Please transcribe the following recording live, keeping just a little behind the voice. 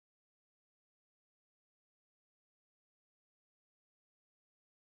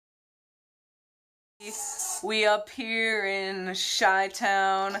We up here in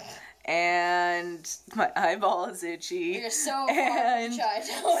Chi-Town, and my eyeball is itchy. You're so far from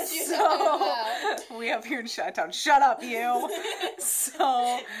Chi-Town. What you talking about? We up here in Chi-Town. Shut up, you!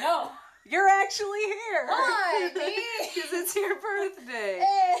 So... No. You're actually here! Hi, me! Because it's your birthday.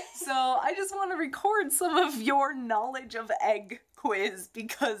 Hey. So I just want to record some of your knowledge of egg quiz,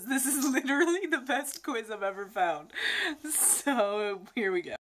 because this is literally the best quiz I've ever found. So here we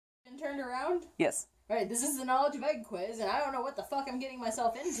go. Been turned around? Yes. Alright, this is the knowledge of egg quiz, and I don't know what the fuck I'm getting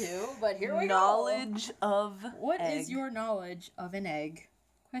myself into, but here we Knowledge of What egg. is your knowledge of an egg?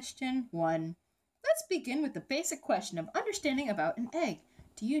 Question 1. Let's begin with the basic question of understanding about an egg.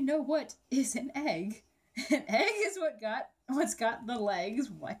 Do you know what is an egg? An egg is what's got the legs.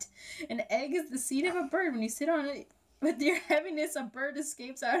 What? An egg is the seat of a bird. When you sit on it with your heaviness, a bird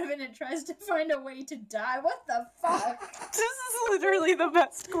escapes out of it and tries to find a way to die. What the fuck? This is literally the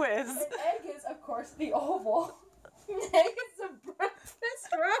best quiz. An egg is, of course, the oval. An egg is a breakfast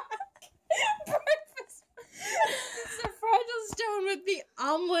rock. Breakfast. It's a fragile stone with the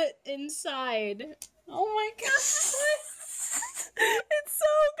omelet inside. Oh my god. It's so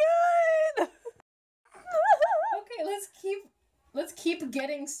good. Okay, let's keep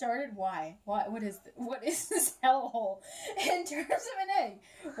getting started. Why? What is this hellhole? In terms of an egg,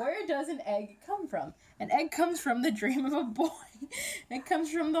 where does an egg come from? An egg comes from the dream of a boy. It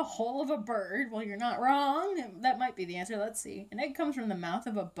comes from the hole of a bird. Well, you're not wrong. That might be the answer. Let's see. An egg comes from the mouth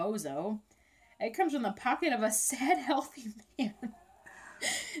of a bozo. Egg comes from the pocket of a sad, healthy man.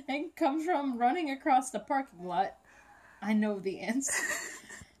 Egg comes from running across the parking lot. I know the answer.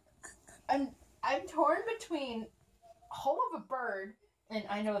 I'm torn between hole of a bird and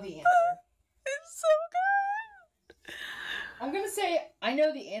I know the answer. It's so good. I'm gonna say I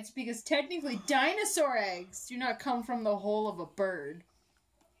know the answer because technically dinosaur eggs do not come from the hole of a bird.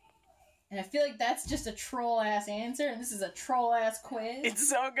 And I feel like that's just a troll-ass answer, and this is a troll-ass quiz. It's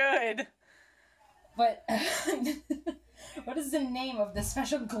so good. But what is the name of the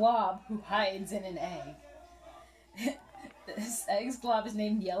special glob who hides in an egg? This egg's glob is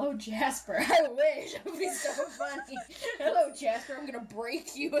named Yellow Jasper. I wish. It would be so funny. Hello, Jasper. I'm gonna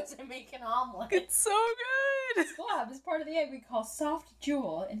break you as I make an omelet. It's so good. This glob is part of the egg we call Soft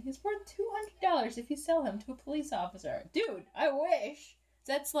Jewel, and he's worth $200 if you sell him to a police officer. Dude, I wish.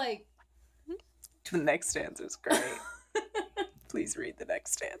 That's like... The next answer's great. Please read the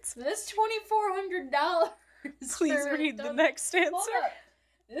next answer. That's $2,400. Please read the next answer. Hold up.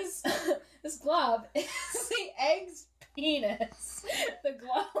 This glob is the egg's penis. The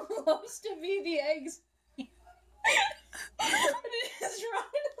glob loves to be the egg's penis. It is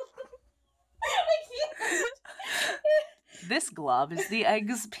I can't. This glob is the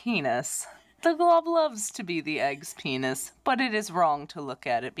egg's penis. The glob loves to be the egg's penis, but it is wrong to look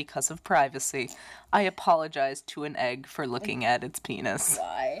at it because of privacy. I apologize to an egg for looking at its penis.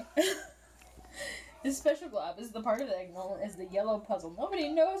 Why? This special glob is the part of the egg known as the yellow puzzle. Nobody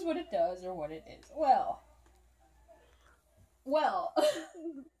knows what it does or what it is. Well.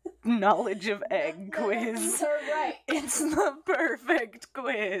 Knowledge of egg quiz. Right. It's the perfect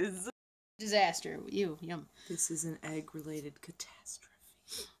quiz. Disaster. Yum. This is an egg-related catastrophe.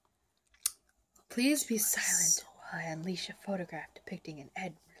 Please be silent while I unleash a photograph depicting an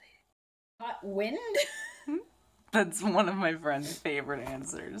egg-related... Hot wind? That's one of my friend's favorite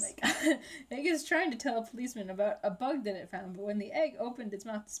answers. Egg is trying to tell a policeman about a bug that it found, but when the egg opened its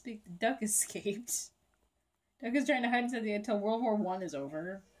mouth to speak, the duck escaped. Duck is trying to hide inside the egg until World War I is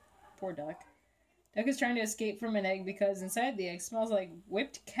over. Poor duck. Duck is trying to escape from an egg because inside the egg smells like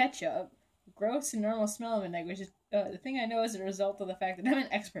whipped ketchup. Gross and normal smell of an egg, which is the thing I know as a result of the fact that I'm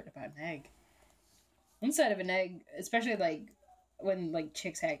an expert about an egg. Inside of an egg, especially when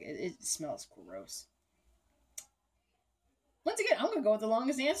chicks hack it smells gross. Once again, I'm gonna go with the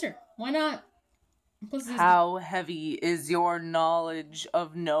longest answer. Why not? Plus, how heavy is your knowledge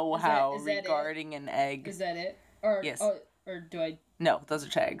of know-how is that regarding an egg? Is that it? Or yes. Or do I? No, those are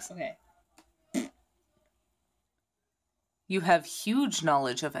tags. Okay. You have huge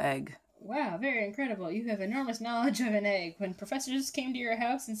knowledge of egg. Wow, very incredible. You have enormous knowledge of an egg. When professors came to your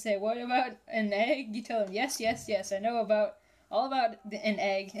house and say, "What about an egg?" you tell them, yes, I know all about an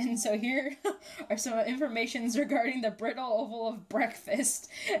egg, and so here are some informations regarding the brittle oval of breakfast.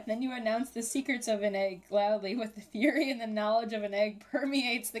 And then you announce the secrets of an egg loudly with the fury and the knowledge of an egg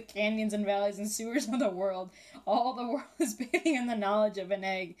permeates the canyons and valleys and sewers of the world. All the world is bathing in the knowledge of an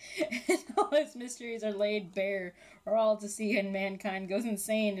egg, and all its mysteries are laid bare for all to see, and mankind goes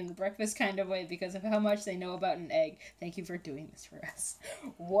insane in the breakfast kind of way because of how much they know about an egg. Thank you for doing this for us.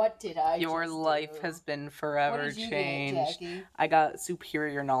 What did I Your just life do? has been forever What did you changed. get, Jackie? I got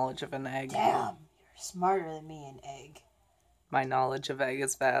superior knowledge of an egg. Damn, you're smarter than me in egg. My knowledge of egg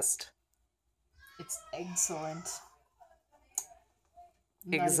is vast. It's excellent.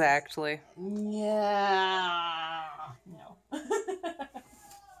 Exactly. Yeah. No.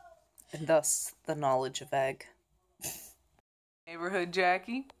 And thus, the knowledge of egg. Neighborhood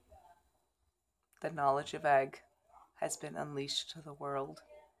Jackie, the knowledge of egg has been unleashed to the world.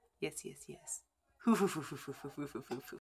 Yes, yes, yes.